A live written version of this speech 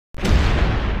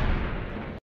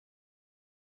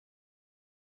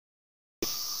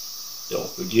Don't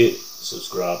forget,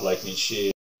 subscribe, like, and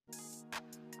share.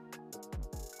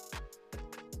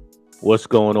 What's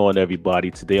going on,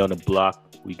 everybody? Today on the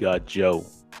block, we got Joe.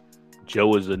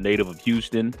 Joe is a native of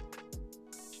Houston,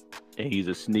 and he's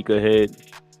a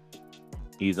sneakerhead.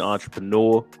 He's an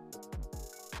entrepreneur,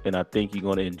 and I think you're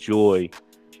going to enjoy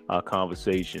our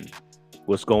conversation.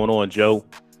 What's going on, Joe?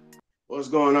 What's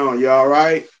going on? You all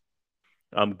right?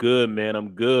 I'm good, man.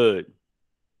 I'm good.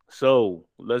 So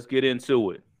let's get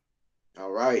into it. All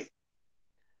right.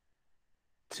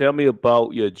 Tell me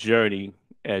about your journey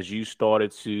as you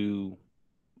started to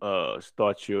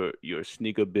start your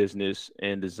sneaker business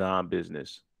and design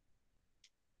business.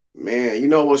 Man, you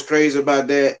know what's crazy about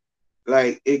that?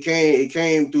 Like it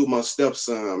came through my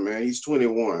stepson, man. He's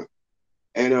 21.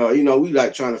 And we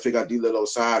like trying to figure out these little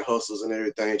side hustles and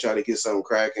everything, try to get something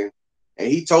cracking.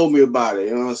 And he told me about it,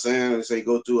 you know what I'm saying? They say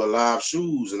go through a live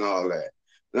shoes and all that.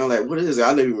 And I'm like, what is it?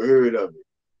 I never even heard of it.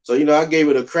 So, I gave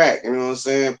it a crack, you know what I'm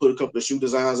saying? Put a couple of shoe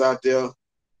designs out there.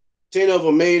 10 of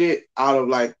them made it out of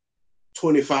like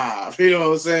 25. You know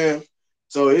what I'm saying?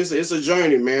 So it's a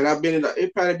journey, man.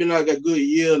 It probably been like a good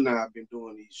year now. I've been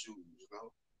doing these shoes.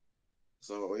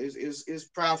 So it's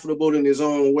profitable in its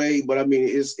own way, but I mean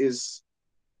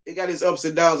it got its ups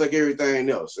and downs like everything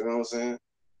else. You know what I'm saying?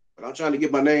 But I'm trying to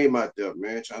get my name out there,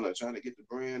 man. Trying to get the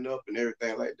brand up and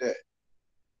everything like that.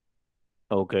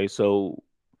 Okay, so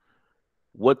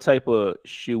what type of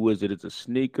shoe is it? It's a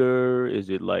sneaker? Is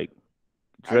it like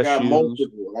I dress got shoes?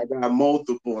 multiple. I got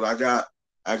multiple.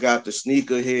 I got the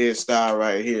sneaker head style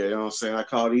right here. You know what I'm saying? I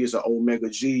call these the Omega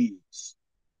G's.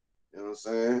 You know what I'm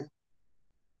saying?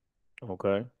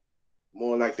 Okay.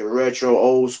 More like the retro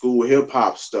old school hip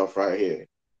hop stuff right here.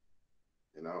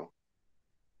 You know.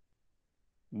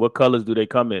 What colors do they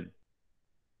come in?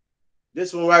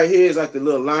 This one right here is like the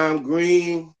little lime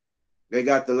green. They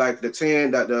got the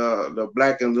tan, that the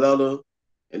black and leather,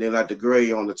 and then like the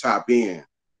gray on the top end.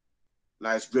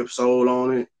 Nice grip sole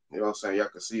on it. You know what I'm saying? Y'all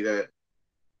can see that.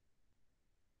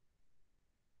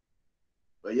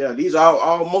 But yeah, these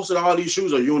all most of all these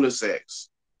shoes are unisex.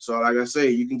 So like I say,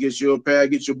 you can get you a pair,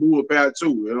 get your boo a pair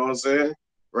too. You know what I'm saying?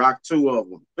 Rock two of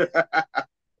them.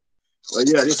 But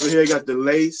yeah, this one here got the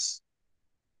lace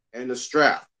and the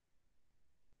strap.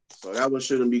 So that one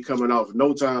shouldn't be coming off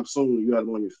no time soon. You got them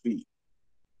on your feet.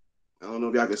 I don't know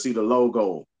if y'all can see the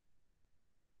logo.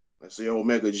 Let's see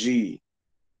Omega G,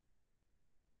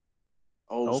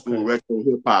 old school Okay. retro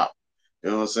hip hop. You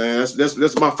know what I'm saying?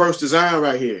 That's my first design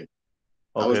right here.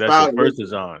 I Okay, was that's your proud of first this.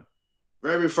 design.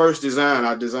 Very first design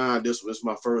I designed. This was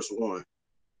my first one.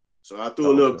 So I threw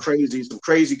a little Okay. crazy, some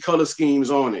crazy color schemes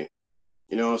on it.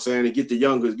 You know what I'm saying? To get the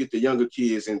younger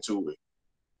kids into it.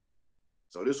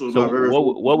 So this was So my very first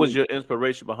what was design. your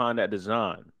inspiration behind that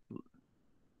design?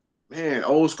 Man,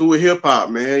 old school hip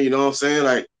hop, man. You know what I'm saying?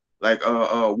 Like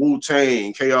Wu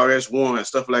Tang, KRS-One,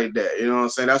 stuff like that. You know what I'm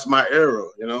saying? That's my era.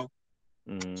 So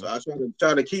Hmm. I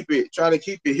try to keep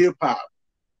it hip hop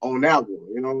on that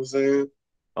one. You know what I'm saying?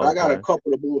 But I got a Okay.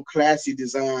 couple of more classy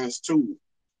designs too.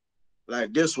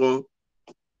 Like this one.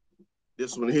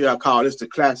 This one here, I call this the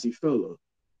classy filler.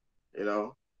 You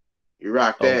know, you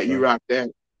Okay. rock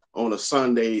that on a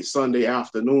Sunday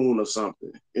afternoon or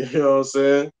something. You know what I'm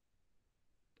saying?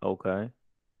 Okay.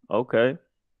 Okay.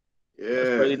 That's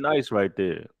pretty Yeah, nice right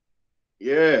there.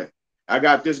 yeah. I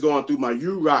got this going through my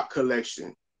U Rock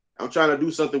collection. I'm trying to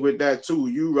do something with that too.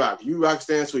 U Rock. U Rock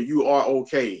stands for you are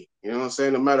okay. You know what I'm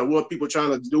saying? No matter what people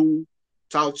trying to do,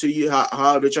 talk to you,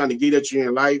 how they're trying to get at you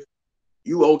in life,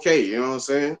 you okay. You know what I'm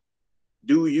saying?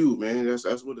 Do you, man. That's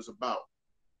what it's about.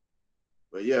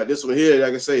 But yeah, this one here,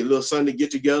 like I say, little Sunday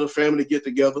get together, family get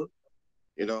together.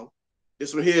 You know,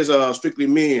 this one here is strictly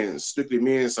men's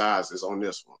sizes on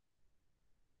this one.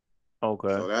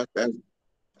 Okay. So that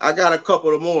I got a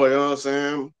couple of more. You know what I'm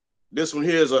saying? This one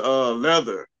here is a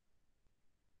leather,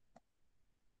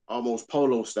 almost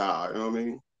polo style. You know what I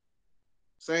mean?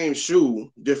 Same shoe,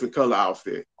 different color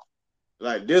outfit.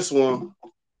 Like this one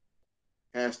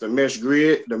has the mesh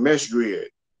grid.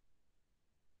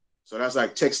 So that's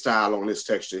like textile on this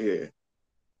texture here.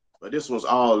 But this one's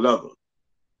all leather.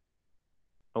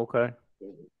 Okay.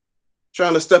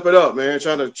 Trying to step it up, man.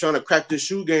 Trying to crack this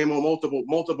shoe game on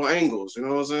multiple angles. You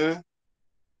know what I'm saying?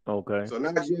 Okay. So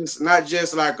not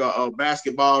just like a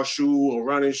basketball shoe or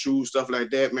running shoe stuff like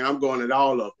that, man. I'm going at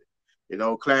all of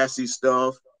it. Classy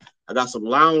stuff. I got some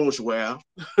lounge wear.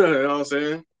 You know what I'm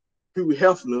saying? Hugh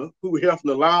Hefner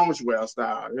lounge wear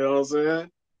style. You know what I'm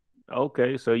saying?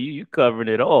 Okay. So you covering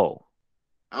it all.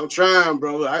 I'm trying,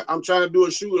 bro. I'm trying to do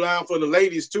a shoe line for the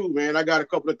ladies too, man. I got a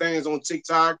couple of things on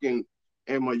TikTok and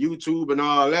my YouTube and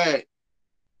all that.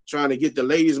 trying to get the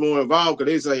ladies more involved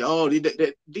because they say, oh,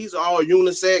 these are all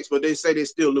unisex, but they say they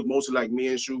still look mostly like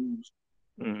men's shoes.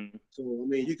 Mm-hmm. So I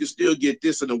mean, you can still get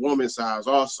this in the woman's size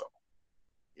also,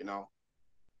 you know.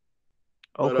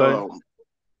 But Okay.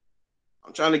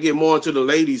 I'm trying to get more into the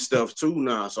ladies stuff too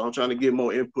now. So I'm trying to get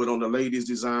more input on the ladies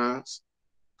designs.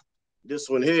 This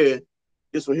one here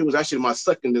was actually my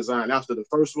second design after the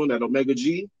first one, that Omega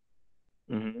G.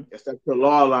 Mm-hmm. It's that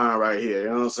Pilar line right here. You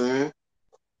know what I'm saying?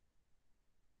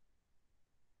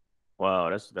 Wow,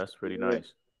 that's pretty Yeah.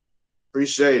 nice.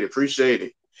 Appreciate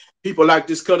it. People like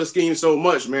this color scheme so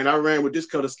much, man. I ran with this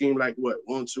color scheme like what,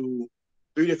 1, 2,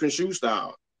 3 different shoe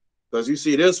styles. Because you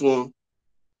see this one,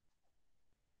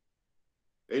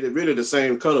 they really the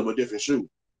same color but different shoe.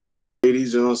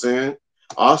 Ladies, you know what I'm saying?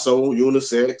 Also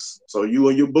unisex, so you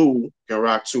and your boo can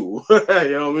rock too. You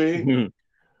know what I mean? Mhm.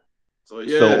 So So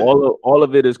yeah, all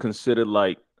of it is considered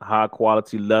like high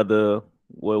quality leather.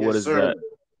 What yes is sir. that?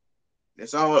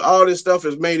 It's all this stuff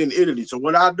is made in Italy. So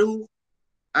what I do,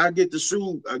 I get the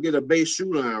shoe, I get a base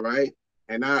shoe line, right?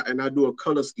 And I do a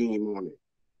color scheme on it.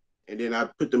 And then I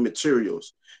put the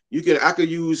materials. I could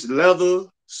use leather,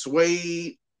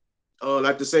 suede,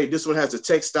 like to say this one has a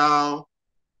textile,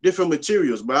 different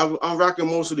materials, but I'm rocking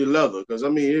mostly leather because I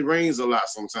mean it rains a lot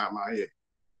sometime out here.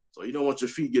 So you don't want your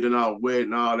feet getting all wet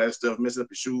and all that stuff, messing up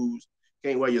your shoes.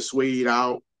 Can't wear your suede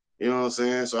out. You know what I'm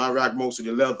saying? So I rock most of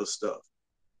the leather stuff.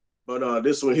 But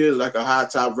this one here is like a high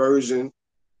top version,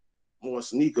 more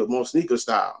sneaker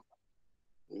style,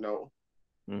 you know,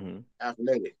 Mm-hmm.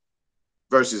 athletic.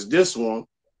 Versus this one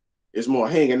is more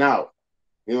hanging out.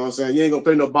 You know what I'm saying? You ain't gonna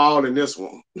play no ball in this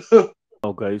one.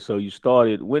 Okay, so you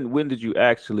started when did you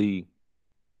actually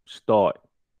start?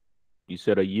 You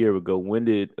said a year ago. When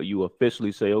did you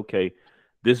officially say, okay,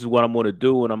 this is what I'm gonna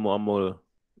do and I'm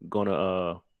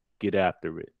gonna get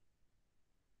after it?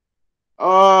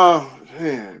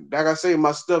 Man, like I say,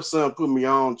 my stepson put me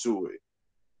on to it.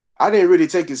 I didn't really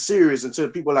take it serious until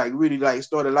people like really like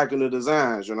started liking the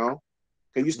designs, you know.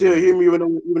 Can you still Hmm. hear me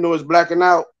even though it's blacking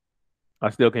out? I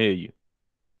still can hear you.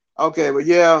 Okay, but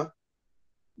yeah,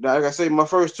 like I say, my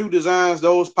first two designs,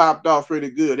 those popped off pretty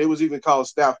good. They was even called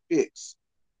staff picks.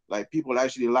 Like people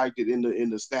actually liked it in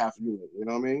the staff unit, you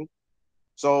know what I mean?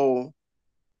 So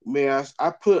man,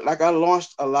 I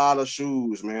launched a lot of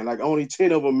shoes, man. Like only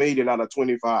 10 of them made it out of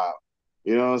 25.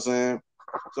 You know what I'm saying?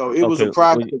 So it was a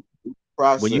Okay,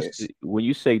 process. when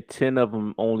you say 10 of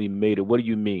them only made it, what do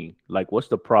you mean? Like, what's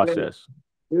the process?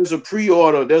 There's a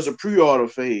pre-order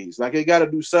phase. Like it got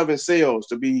to do 7 sales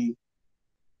to be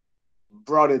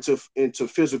brought into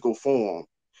physical form.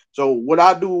 So what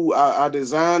I do, I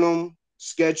design them,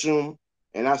 sketch them,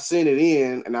 and I send it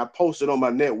in, and I post it on my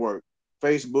network,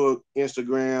 Facebook,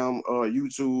 Instagram,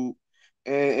 YouTube,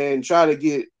 and try to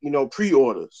get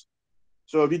pre-orders.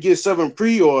 So if you get 7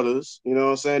 pre-orders, you know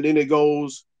what I'm saying, then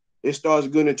it starts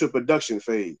getting into production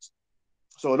phase.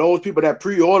 So those people that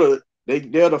pre-ordered,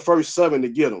 they're the first 7 to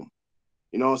get them.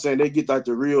 You know what I'm saying? They get like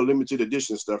the real limited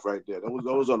edition stuff right there.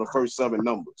 Those are the first 7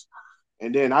 numbers.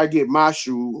 And then I get my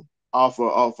shoe off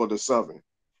of the 7.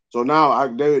 So now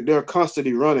they're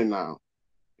constantly running now.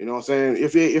 You know what I'm saying?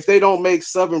 If they don't make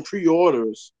 7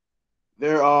 pre-orders,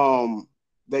 they're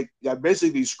they're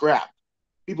basically scrapped.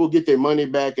 People get their money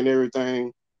back and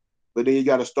everything, but then you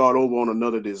got to start over on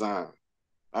another design.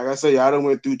 Like I say, I done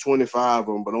went through 25 of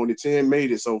them, but only 10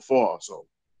 made it so far. So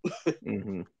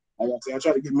Hmm. like I say, I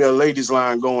try to get me a ladies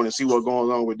line going and see what's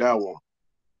going on with that one.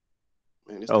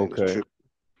 Man, this thing is Okay. tripping.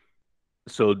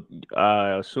 So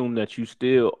I assume that you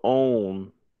still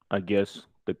own, I guess,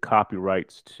 the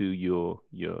copyrights to your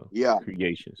Yeah,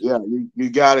 creations. yeah, you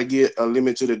got to get a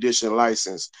limited edition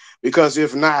license because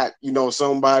if not,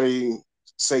 somebody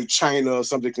say China or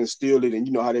something can steal it, and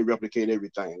you know how they replicate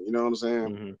everything. You know what I'm saying?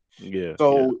 Hmm. Yeah, yeah.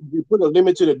 So if you put a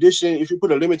limited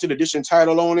edition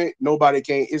title on it, nobody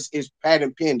can. It's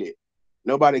patent pending.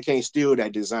 Nobody can steal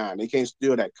that design. They can't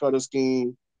steal that color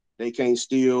scheme. They can't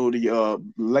steal the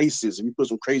laces. If you put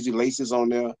some crazy laces on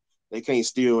there, they can't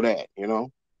steal that. You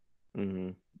know. Hmm.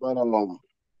 But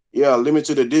yeah,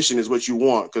 limited edition is what you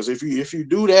want because if you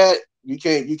do that, it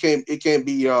can't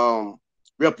be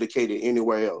replicated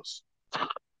anywhere else.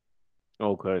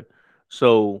 Okay.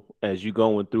 So as you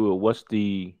going through it, what's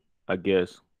the, I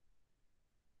guess,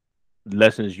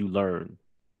 lessons you learned?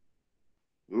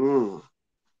 Mm,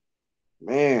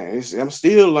 man, I'm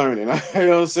still learning. You know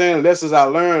what I'm saying? Lessons I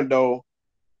learned though,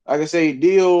 like I say,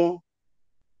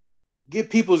 get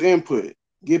people's input.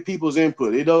 Get people's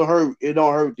input. It don't hurt. It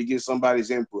don't hurt to get somebody's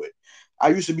input. I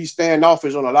used to be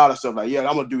standoffish on a lot of stuff. Like, yeah,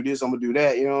 I'm gonna do this. I'm gonna do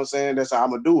that. You know what I'm saying? That's how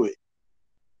I'm gonna do it.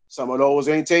 Some of those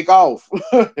ain't take off.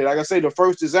 Like I say, the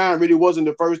first design really wasn't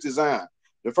the first design.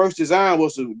 The first design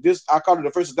was this. I called it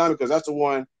the first design because that's the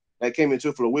one that came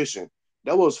into fruition.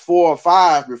 There was 4 or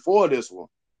 5 before this one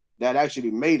that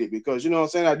actually made it because you know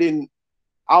what I'm saying.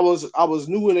 I was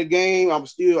new in the game. I'm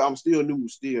still new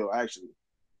still actually.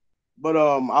 But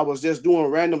I was just doing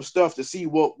random stuff to see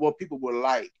what people would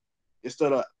like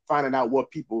instead of finding out what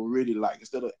people really like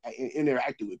instead of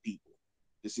interacting with people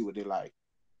to see what they like.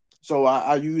 So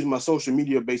I use my social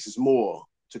media basis more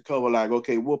to cover like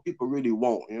okay what people really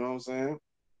want. You know what I'm saying?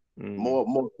 Mm.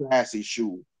 More classy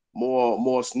shoe,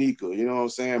 more sneaker. You know what I'm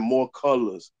saying? More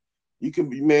colors. You can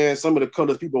be man. Some of the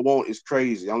colors people want is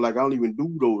crazy. I'm like I don't even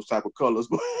do those type of colors,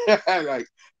 but like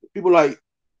people like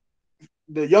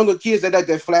the younger kids that like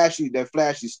that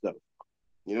flashy stuff.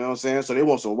 You know what I'm saying? So they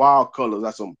want some wild colors,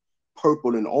 like some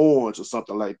purple and orange or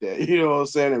something like that. You know what I'm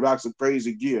saying? And rock some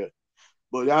crazy gear.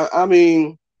 But I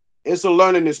mean, it's a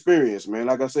learning experience, man.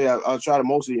 Like I say, I try to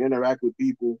mostly interact with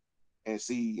people and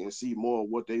see more of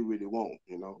what they really want,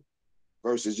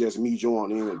 versus just me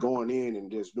going in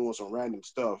and just doing some random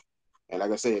stuff. And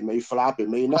like I say, it may flop, it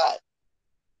may not.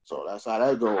 So that's how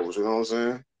that goes. You know what I'm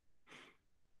saying?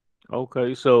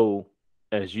 Okay, so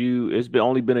it's been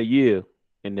only been a year,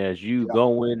 and as you Yeah.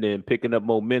 going and picking up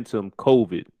momentum,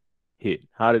 COVID hit.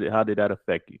 How did that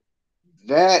affect you?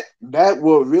 That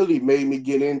what really made me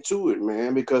get into it,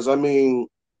 man. Because I mean,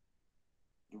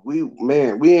 we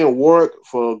didn't work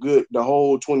for a good the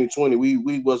whole 2020.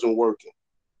 We wasn't working.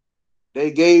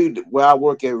 They gave where I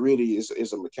work at really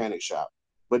is a mechanic shop,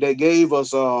 but they gave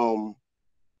us a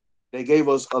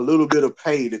little bit of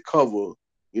pay to cover,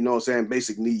 what I'm saying,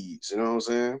 basic needs. You know what I'm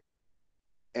saying?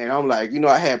 And I'm like,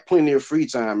 I had plenty of free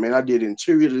time, man. I did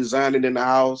interior designing in the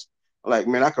house. Like,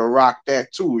 man, I could rock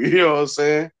that too. You know what I'm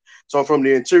saying? So from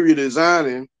the interior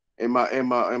designing and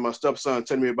my stepson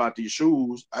telling me about these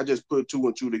shoes, I just put two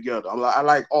and two together. I'm like, I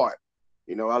like art.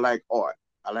 I like art.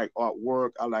 I like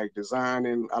artwork. I like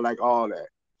designing. I like all that.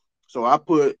 So I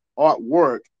put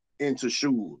artwork into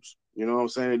shoes. You know what I'm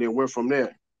saying? And then went from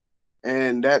there.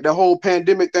 And that the whole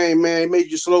pandemic thing, man, it made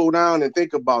you slow down and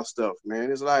think about stuff,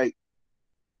 man. It's like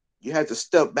you had to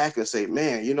step back and say,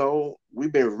 man,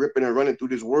 we've been ripping and running through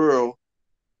this world,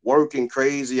 working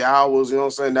crazy hours, you know what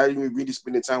I'm saying? Not even really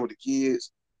spending time with the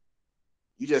kids.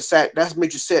 That's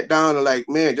made you sit down and like,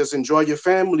 man, just enjoy your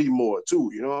family more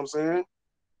too, you know what I'm saying?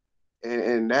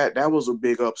 And that was a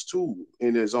big ups too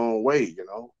in its own way.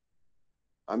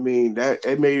 I mean, that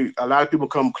it made a lot of people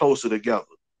come closer together.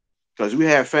 Because we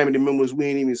have family members we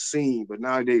ain't even seen, but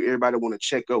nowadays everybody want to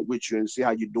check up with you and see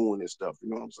how you're doing and stuff. You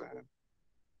know what I'm saying?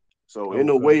 So in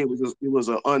a Okay, way, it was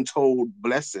an untold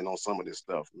blessing on some of this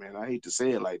stuff, man. I hate to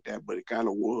say it like that, but it kind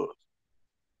of was.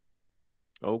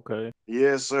 okay,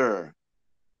 Yes, sir.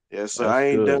 Yes, sir. that's I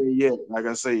ain't good. done it yet. Like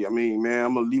I say, I mean, man,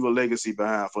 I'm gonna leave a legacy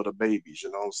behind for the babies.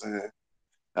 You know what I'm saying?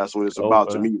 That's what it's about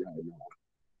to Okay, me right now.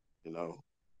 You know.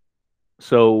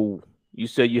 so you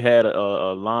said you had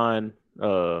a line,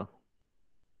 uh,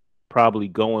 probably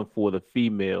going for the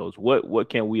females. What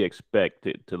can we expect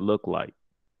it to look like?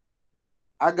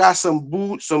 I got some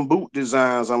boot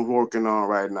designs I'm working on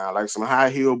right now, like some high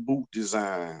heel boot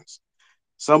designs.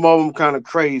 Some of them kind of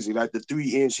crazy, like the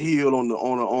 3-inch heel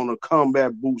on a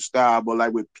combat boot style, but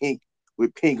like with pink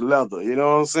leather. You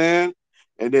know what I'm saying?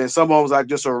 And then some of them's like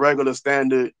just a regular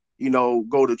standard,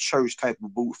 go to church type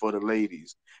of boot for the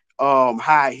ladies.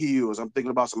 High heels. I'm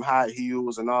thinking about some high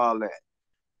heels and all that.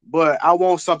 But I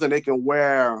want something they can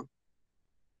wear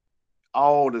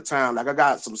all the time. Like I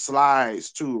got some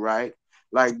slides too, right?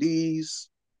 Like these,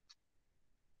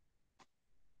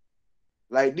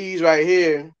 like these right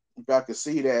here. If I can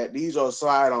see that, these are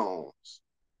slide ons.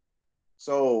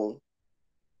 So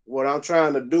what I'm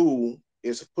trying to do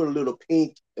is put a little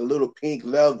pink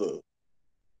leather,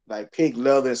 like pink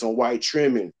leather and some white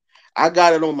trimming. I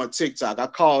got it on my TikTok. I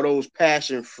call those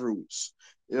passion fruits.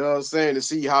 You know what I'm saying? To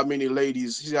see how many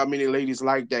ladies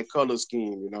like that color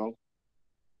scheme.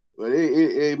 But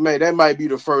that might be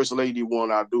the first lady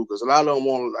one I do because a lot of them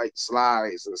want like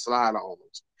slides and slide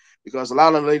ons because a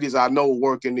lot of ladies I know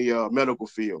work in the medical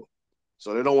field.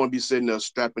 So they don't want to be sitting there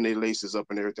strapping their laces up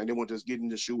and everything. They want to just get in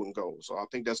the shoe and go. So I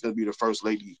think that's gonna be the first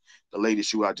the lady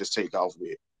shoe I just take off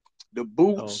with. The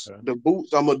boots, Okay, the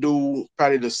boots I'm gonna do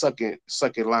probably the second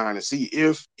line and see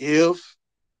if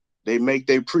they make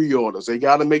their pre-orders. They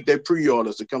gotta make their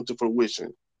pre-orders to come to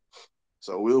fruition.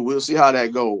 So we'll see how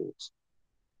that goes.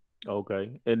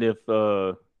 okay. And if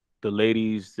the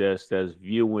ladies that's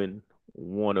viewing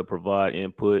want to provide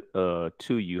input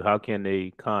to you, how can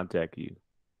they contact you?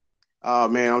 Oh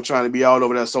man, I'm trying to be all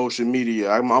over that social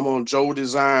media. I'm on Joe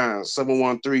Design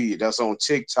 713. That's on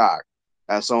TikTok.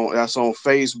 That's on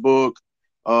Facebook.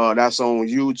 That's on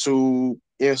YouTube,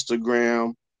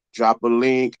 Instagram, drop a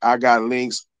link. I got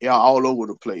links, yeah, all over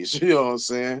the place. You know what I'm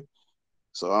saying?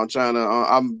 So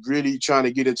I'm really trying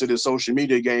to get into the social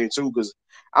media game too, because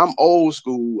I'm old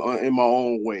school in my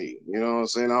own way. You know what I'm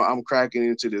saying? I'm cracking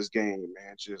into this game,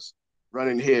 man. Just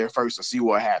running head first and see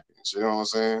what happens. You know what I'm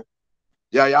saying?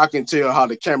 Yeah, y'all can tell how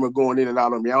the camera going in and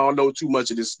out of me. I don't know too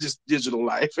much of this digital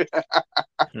life.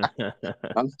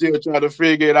 I'm still trying to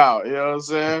figure it out. You know what I'm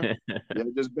saying? Yeah,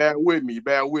 just bear with me.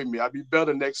 Bear with me. I'll be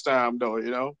better next time, though.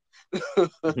 You know.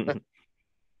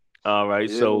 All right.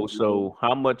 Yeah. So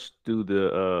how much do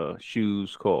the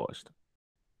shoes cost?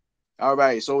 All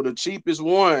right. So the cheapest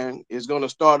one is gonna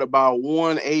start about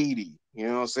 180. You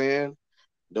know what I'm saying?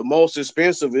 The most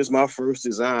expensive is my first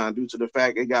design due to the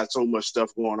fact it got so much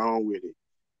stuff going on with it.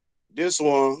 This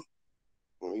one,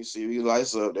 let me see, we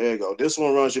lights up. There you go. This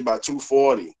one runs you about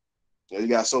 240. It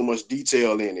got so much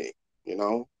detail in it, you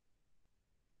know.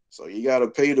 So you gotta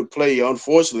pay to play.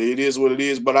 Unfortunately, it is what it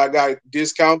is. But I got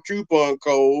discount coupon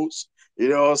codes. You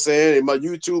know what I'm saying? In my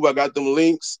YouTube, I got them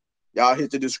links. Y'all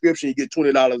hit the description, you get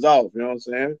 $20 off. You know what I'm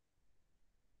saying?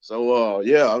 So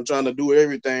yeah, I'm trying to do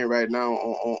everything right now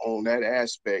on that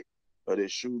aspect of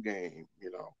this shoe game,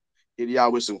 you know. Hit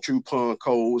y'all with some coupon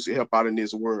codes to help out in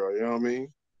this world, you know what I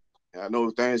mean? And I know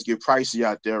things get pricey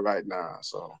out there right now,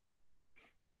 so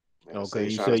man, I Okay. say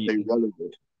trying to stay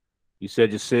relevant. You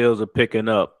said your sales are picking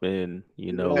up, and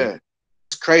Yeah,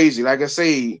 it's crazy. Like I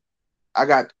say, I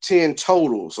got 10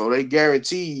 total, so they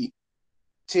guaranteed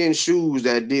 10 shoes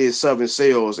that did 7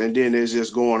 sales, and then it's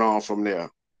just going on from there.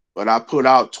 But I put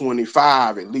out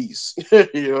 25 at least.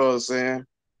 You know what I'm saying?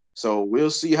 So we'll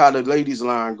see how the ladies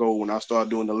line go when I start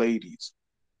doing the ladies.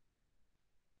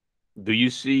 do you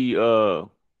see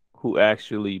who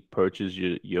actually purchased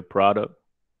your product?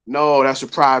 No, that's a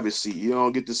privacy. You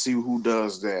don't get to see who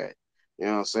does that. You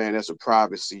know what I'm saying? That's a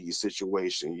privacy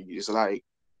situation. It's like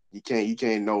you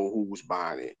can't know who's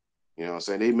buying it. You know what I'm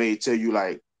saying? They may tell you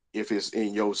like if it's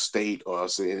in your state or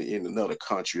say in another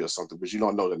country or something, but you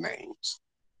don't know the names.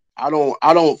 I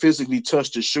don't physically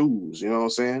touch the shoes. You know what I'm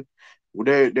saying?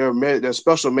 Well, they're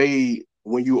special made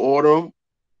when you order them.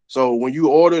 So when you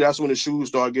order, that's when the shoes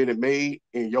start getting made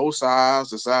in your size,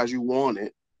 the size you want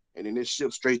it, and then it's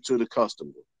shipped straight to the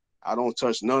customer. I don't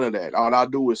touch none of that. All I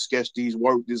do is sketch these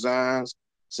work designs,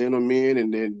 send them in,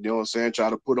 and then you know what I'm saying, try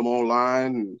to put them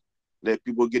online and let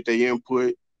people get their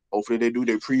input. Hopefully they do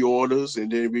their pre-orders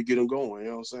and then we get them going.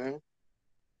 You know what I'm saying?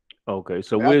 Okay.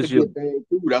 So That's a where's your good thing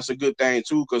too. That's a good thing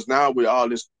too, because now with all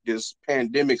this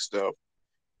pandemic stuff,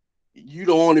 you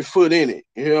the only foot in it.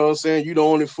 You know what I'm saying? You the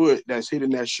only foot that's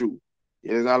hitting that shoe.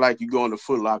 It's not like you go in the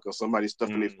Foot Locker, somebody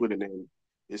stuffing their Mm, foot in there.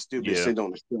 It's still been yeah, sitting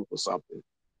on the shelf or something.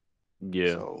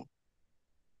 yeah. So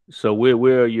So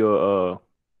where are your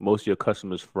most of your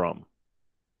customers from?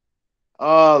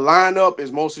 lineup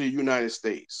is mostly the United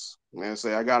States. Man,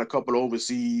 say I got a couple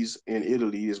overseas in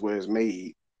Italy is where it's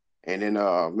made. And then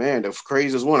man, the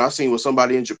craziest one I seen was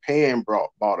somebody in Japan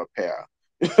bought a pair.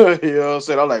 You know what I'm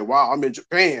saying? I'm like, wow, I'm in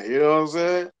Japan, you know what I'm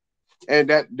saying? And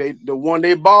that the one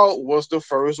they bought was the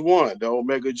first one, the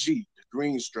Omega G, the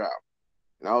green strap.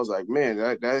 And I was like, man,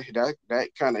 that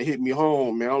kind of hit me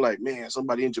home, man. I'm like, man,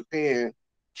 somebody in Japan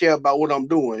care about what I'm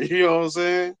doing. You know what I'm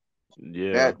saying?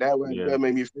 Yeah, That right yeah. there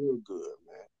made me feel good,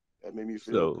 man. That made me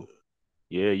feel good. So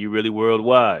yeah, you really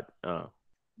worldwide.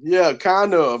 Yeah,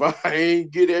 kind of. I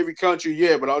ain't get every country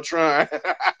yet, but I'm trying.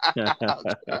 I'm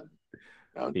trying.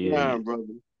 I'm Yeah, trying, brother.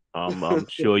 I'm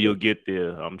sure you'll get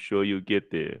there. I'm sure you'll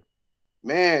get there.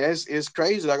 Man, it's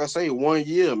crazy. Like I say, 1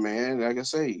 year, man. Like I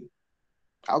say,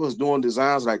 I was doing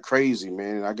designs like crazy,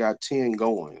 man. I got 10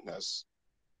 going. That's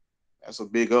a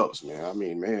big ups, man. I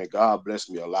mean, man, God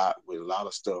blessed me a lot with a lot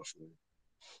of stuff, man.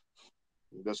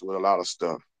 That's with a lot of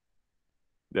stuff.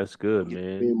 That's good, I get to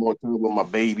man. spend more time with my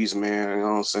babies, man. You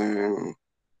know what I'm saying?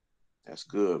 That's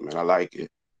good, man. I like it.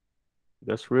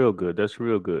 That's real good. That's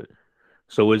real good.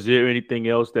 So is there anything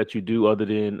else that you do other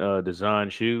than design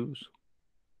shoes?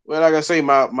 Well, like I say,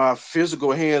 my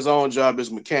physical hands-on job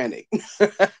is mechanic.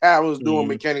 I was doing Hmm.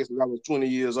 mechanics when I was 20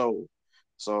 years old.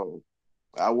 So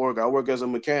I work as a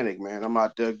mechanic, man. I'm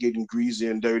out there getting greasy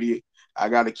and dirty. I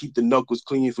gotta keep the knuckles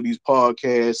clean for these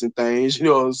podcasts and things, you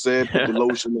know what I'm saying? Put the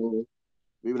lotion on.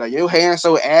 We be like, your hands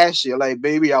so ashy. I'm like,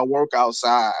 baby, I work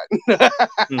outside.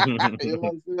 You know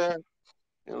what I'm saying?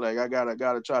 And like I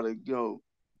gotta try to,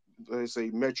 they say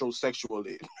metrosexual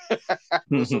it.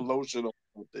 Put some lotion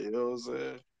on there, you know what I'm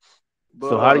saying?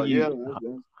 So But how do yeah,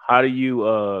 you how do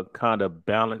you kind of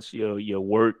balance your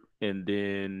work and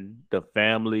then the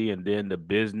family and then the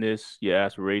business, your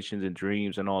aspirations and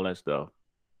dreams and all that stuff?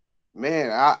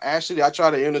 man, I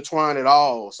try to intertwine it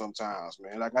all sometimes,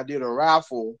 man. Like I did a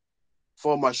raffle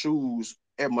for my shoes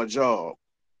at my job.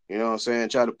 You know what I'm saying?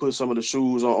 Try to put some of the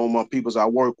shoes on my peoples I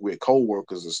work with,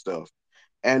 co-workers and stuff.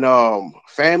 And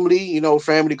family,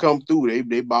 family come through.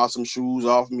 They buy some shoes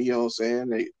off me, you know what I'm saying?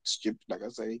 They ship, like I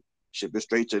say, ship it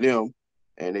straight to them.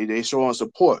 And they showing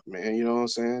support, man. You know what I'm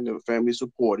saying? The family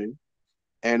supporting.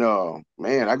 And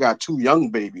man, I got two young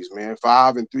babies, man,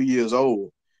 5 and 3 years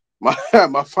old. My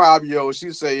my 5 year old,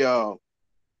 she say,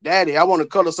 Daddy, I want to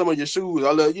color some of your shoes.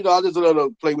 I just let her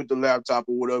play with the laptop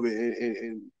or whatever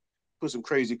and put some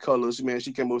crazy colors. Man,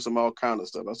 she came up with some all kind of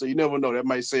stuff. I said, you never know, that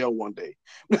might sell one day.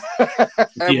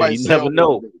 That Yeah, might you never sell one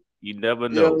know. day. You never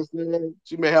You know know. what I'm saying?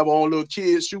 She may have her own little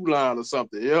kid shoe line or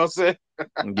something. You know what I'm saying?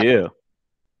 Yeah.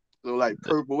 So like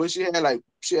purple. What she had like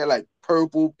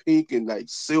purple, pink, and like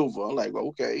silver. I'm like,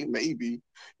 okay, maybe.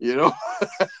 You know,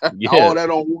 Yeah. all that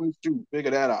on one shoe.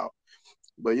 Figure that out.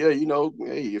 But yeah,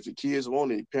 hey, if the kids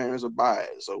want it, parents will buy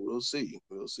it. So we'll see.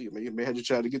 We'll see. Maybe may have to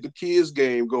try to get the kids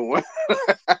game going,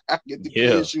 get the Yeah.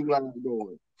 kids shoe line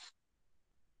going.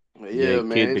 But Yeah. yeah, Kid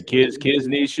man. the kids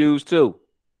need shoes too.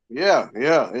 Yeah,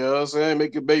 yeah. You know what I'm saying?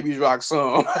 Make your babies rock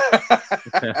some.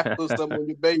 Put some on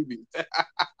your baby.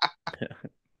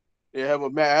 Yeah, have a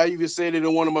man. I even said it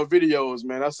in one of my videos,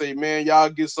 man. I say, man, y'all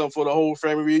get some for the whole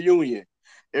family reunion.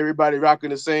 Everybody rocking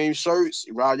the same shirts.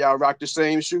 Y'all rock the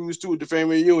same shoes too at the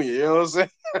family reunion. You know what I'm saying?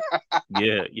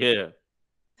 Yeah, yeah.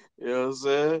 You know what I'm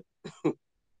saying?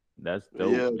 That's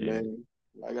dope, Yeah, man. man.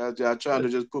 I trying to That's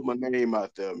just put my name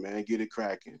out there, man. Get it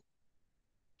cracking.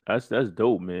 that's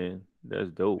dope, man.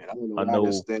 That's dope. Man, I don't know I why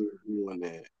this know thing is doing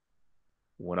that.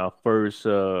 when I first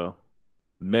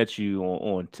met you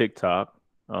on TikTok,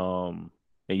 and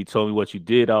you told me what you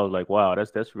did, I was like, wow,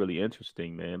 that's really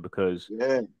interesting, man, because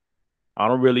Yeah, I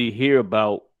don't really hear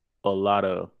about a lot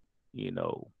of, you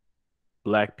know,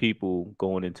 black people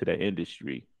going into that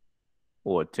industry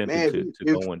or attempting man. If to you,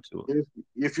 if go into it. if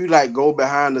if you like go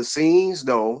behind the scenes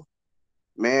though,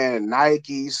 man,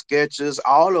 Nike, Skechers,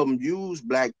 all of them use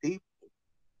black people.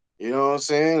 You know what I'm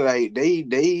saying? Like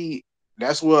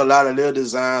that's where a lot of their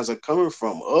designs are coming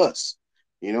from us.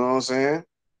 You know what I'm saying?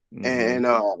 Hmm. And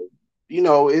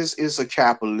it's a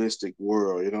capitalistic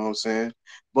world. You know what I'm saying?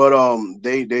 But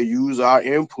they use our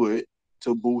input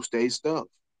to boost their stuff.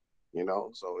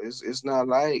 So it's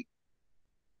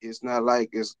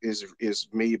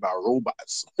made by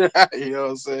robots. You know what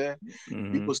I'm saying?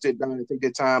 Hmm. People sit down and take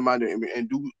their time out and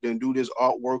do this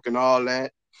artwork and all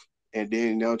that, and then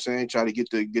you know what I'm saying, try to get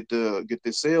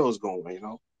the sales going.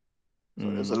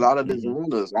 So there's a Hmm. lot of Hmm.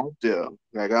 designers out there.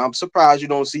 Like I'm surprised you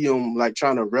don't see them like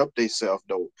trying to rep themselves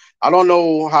though. I don't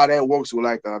know how that works with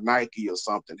like a Nike or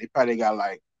something. They probably got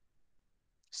like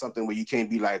something where you can't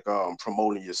be like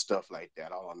promoting your stuff like that.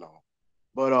 I don't know.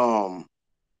 But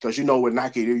because with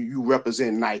Nike, you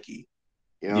represent Nike.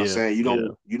 You know what I'm Yeah, saying? yeah,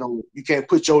 You can't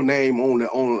put your name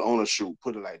on a shoe.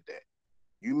 Put it like that.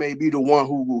 You may be the one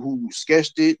who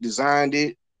sketched it, designed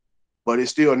it, but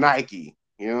it's still Nike.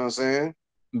 You know what I'm saying?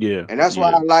 yeah, And that's why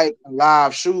yeah, I like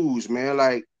live shoes, man.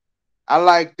 Like I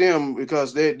like them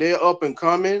because they're up and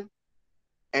coming,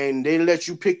 and they let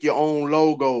you pick your own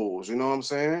logos. You know what I'm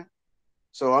saying?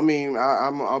 So I mean,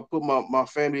 I'll put my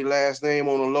family last name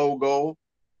on a logo,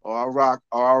 or I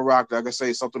rock like I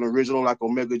say something original like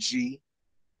Omega G,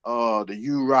 the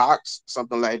U Rocks,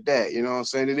 something like that. You know what I'm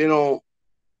saying? And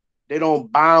they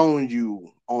don't bound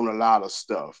you on a lot of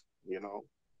stuff.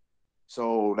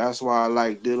 So that's why I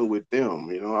like dealing with them.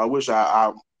 I wish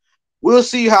I we'll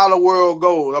see how the world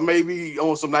goes. I may be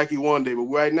on some Nike one day, but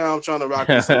right now I'm trying to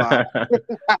rock this line.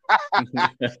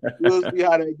 We'll see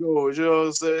how that goes. You know what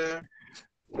I'm saying?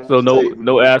 So That's no safe,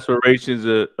 no man. aspirations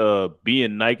of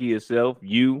being Nike itself.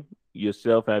 You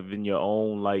yourself having your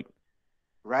own like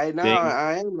Right now, thing.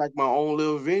 I am like my own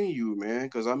little venue, man.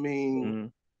 Because I mean,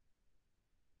 Mhm.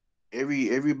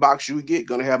 every box you get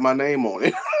gonna have my name on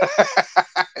it.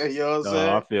 You know what I'm No,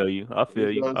 I saying? feel you. I feel It's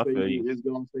you. gonna I say feel you. it's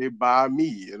gonna say by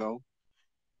me.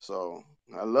 So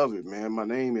I love it, man. My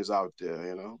name is out there.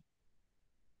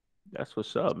 That's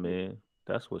what's up, man.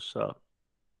 That's what's up.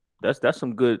 That's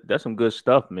some good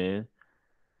stuff, man.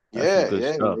 That's some Yeah, good yeah,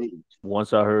 stuff. man.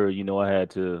 Once I heard, I had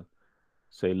to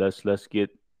say let's get,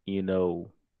 you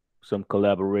know, some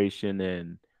collaboration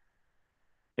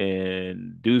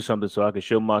and do something so I can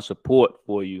show my support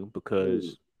for you Hey,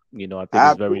 because I think I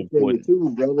it's very appreciate it important.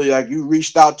 too, brother. Like you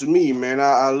reached out to me, man.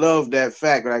 I love that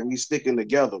fact. Like we sticking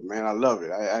together, man. I love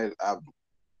it. I'm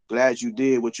glad you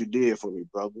did what you did for me,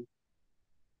 brother.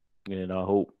 And I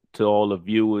hope to all the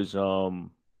viewers,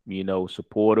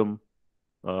 support them.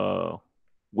 Uh,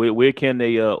 where can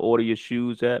they order your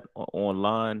shoes at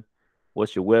online?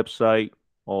 What's your website?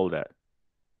 All that.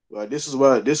 Well, this is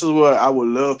what I would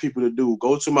love people to do.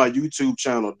 Go to my YouTube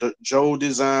channel, Joe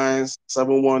Designs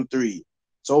 713.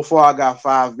 So far, I got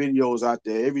 5 videos out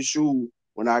there. Every shoe,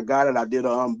 when I got it, I did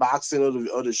an unboxing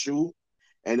of the shoe,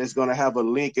 and it's gonna have a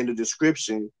link in the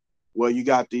description where you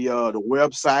got the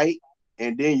website,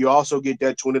 and then you also get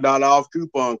that $20 off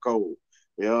coupon code.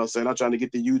 You know what I'm saying? I'm trying to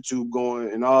get the YouTube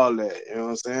going and all that. You know what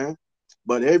I'm saying?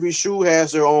 But every shoe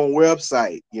has their own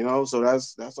website. So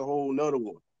that's a whole nother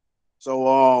one.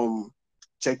 So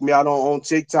check me out on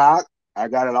TikTok. I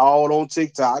got it all on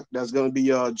TikTok. That's gonna be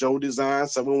Joe Design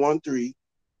 713.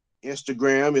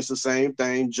 Instagram is the same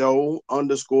thing, Joe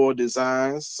underscore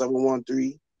Designs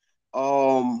 713.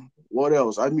 What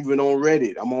else? I'm even on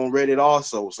Reddit. I'm on Reddit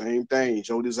also. Same thing,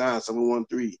 Joe Design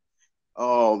 713.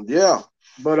 Yeah.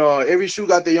 But every shoe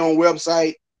got their own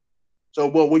website. So,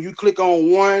 but when you click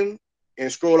on one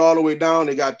and scroll all the way down,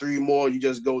 they got 3 more. You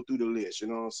just go through the list. You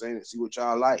know what I'm saying? And see what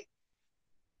y'all like.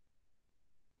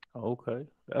 Okay,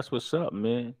 that's what's up,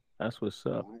 man. That's what's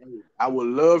up. I would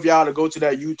love y'all to go to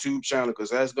that YouTube channel because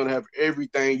that's gonna have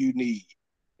everything you need.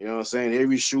 You know what I'm saying?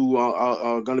 Every shoe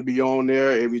gonna be on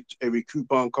there. Every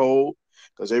coupon code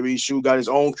because every shoe got its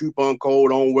own coupon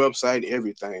code on website.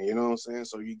 Everything. You know what I'm saying?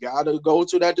 So you gotta go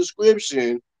to that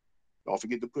description. Don't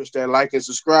forget to push that like and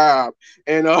subscribe,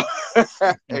 and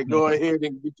and go ahead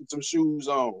and get you some shoes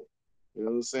on. You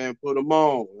know what I'm saying? Put them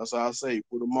on. That's how I say.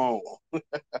 Put them on.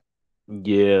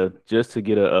 Yeah, just to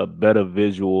get a better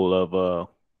visual of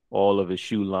all of his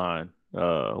shoe line.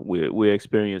 We're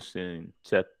experiencing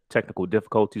technical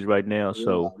difficulties right now, Yeah,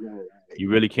 so I know, right? you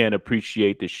really can't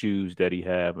appreciate the shoes that he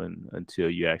have until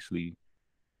you actually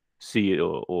see it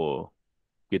or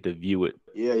get to view it.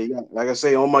 Yeah, you got like I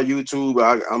say on my YouTube,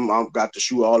 I'm got the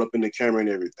shoe all up in the camera and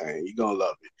everything. You gonna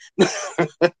love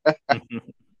it.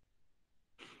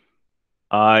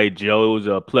 All right, Joe, it was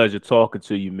a pleasure talking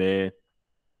to you, man.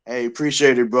 Hey,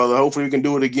 appreciate it, brother. Hopefully we can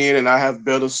do it again and I have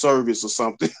better service or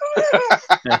something.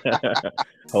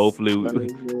 Hopefully you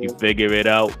Man, figure it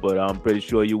out, but I'm pretty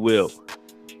sure you will.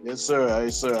 yes, sir.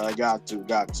 Yes, sir. I got to.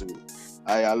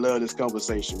 I love this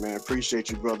conversation, man.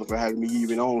 Appreciate you, brother, for having me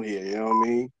even on here. You know what I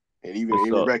mean? And It's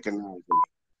even all recognizing me.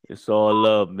 it's all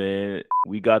love, man.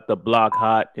 We got the block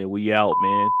hot and we out,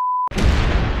 man.